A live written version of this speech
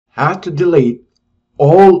how to delete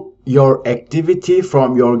all your activity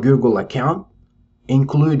from your Google account,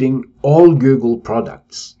 including all Google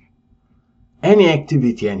products. Any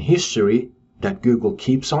activity and history that Google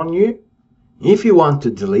keeps on you, if you want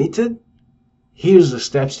to delete it, here's the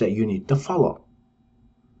steps that you need to follow.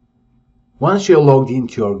 Once you're logged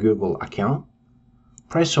into your Google account,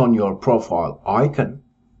 press on your profile icon,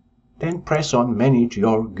 then press on Manage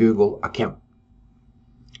your Google account.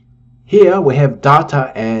 Here we have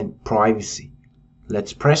Data and Privacy.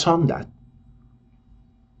 Let's press on that.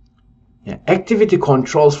 Activity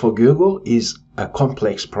controls for Google is a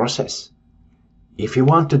complex process. If you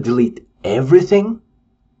want to delete everything,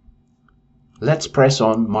 let's press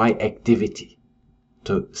on My Activity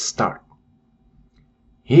to start.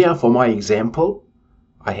 Here for my example,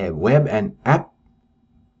 I have Web and App,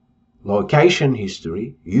 Location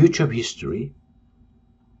History, YouTube History,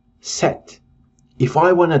 Set. If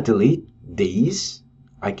I want to delete these,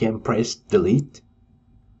 I can press Delete,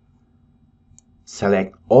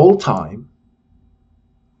 select All Time,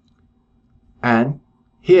 and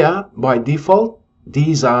here by default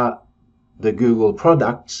these are the Google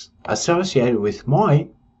products associated with my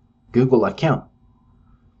Google account.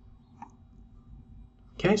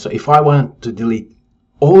 Okay, so if I want to delete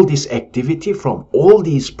all this activity from all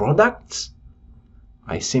these products,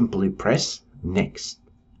 I simply press Next.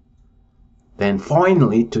 Then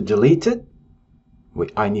finally, to delete it,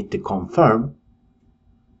 I need to confirm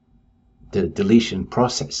the deletion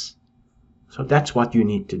process. So that's what you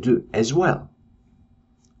need to do as well.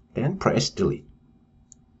 Then press Delete.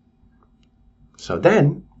 So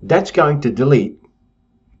then that's going to delete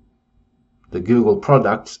the Google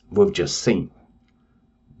products we've just seen.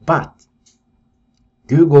 But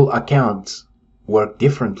Google accounts work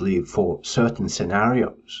differently for certain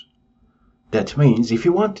scenarios. That means if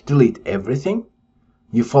you want to delete everything,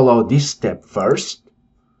 you follow this step first.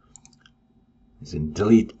 As in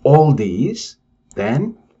delete all these,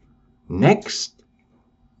 then Next,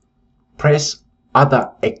 press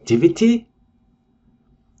Other Activity,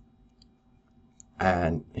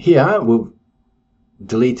 and here we've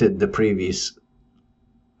deleted the previous,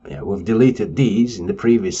 we've deleted these in the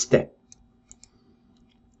previous step.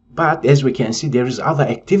 But as we can see, there is other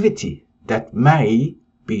activity that may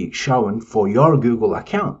be shown for your Google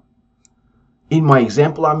account. In my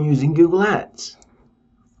example, I'm using Google Ads.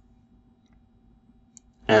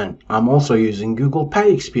 And I'm also using Google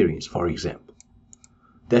Pay Experience, for example.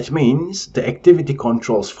 That means the activity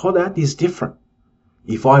controls for that is different.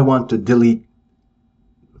 If I want to delete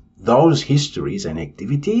those histories and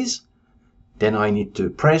activities, then I need to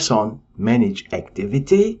press on Manage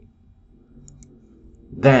Activity,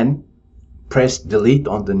 then press Delete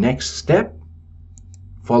on the next step,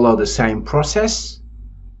 follow the same process,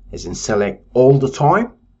 as in select All the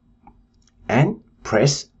Time, and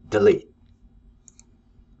press Delete.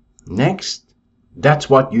 Next, that's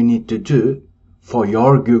what you need to do for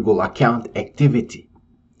your Google account activity,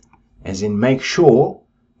 as in make sure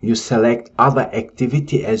you select Other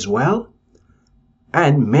Activity as well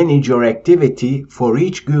and manage your activity for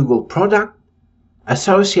each Google product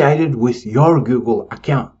associated with your Google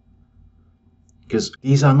account, because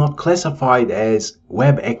these are not classified as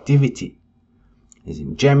web activity, as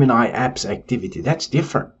in Gemini apps activity. That's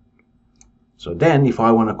different. So then if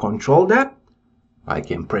I want to control that, I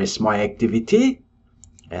can press My Activity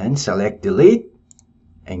and select Delete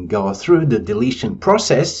and go through the deletion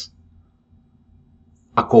process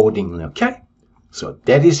accordingly. Okay, so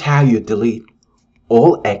that is how you delete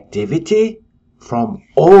all activity from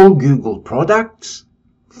all Google products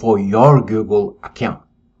for your Google account.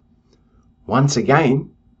 Once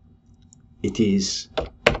again, it is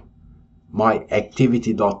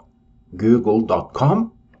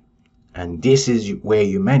myactivity.google.com, and this is where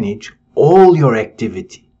you manage all your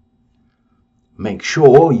activity. Make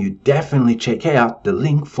sure you definitely check out the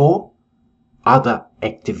link for Other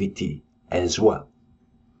Activity as well.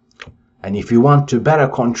 And if you want to better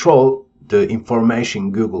control the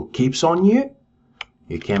information Google keeps on you,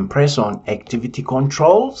 you can press on Activity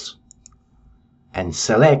Controls and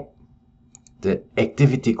select the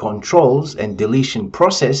activity controls and deletion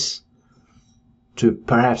process to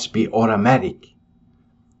perhaps be automatic.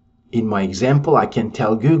 In my example, I can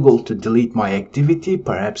tell Google to delete my activity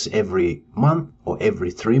perhaps every month or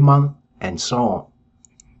every 3 months and so on.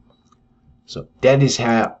 So that is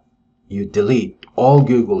how you delete all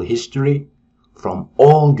Google history from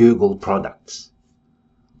all Google products.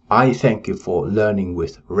 I thank you for learning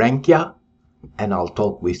with Rankia, and I'll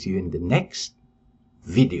talk with you in the next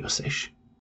video session.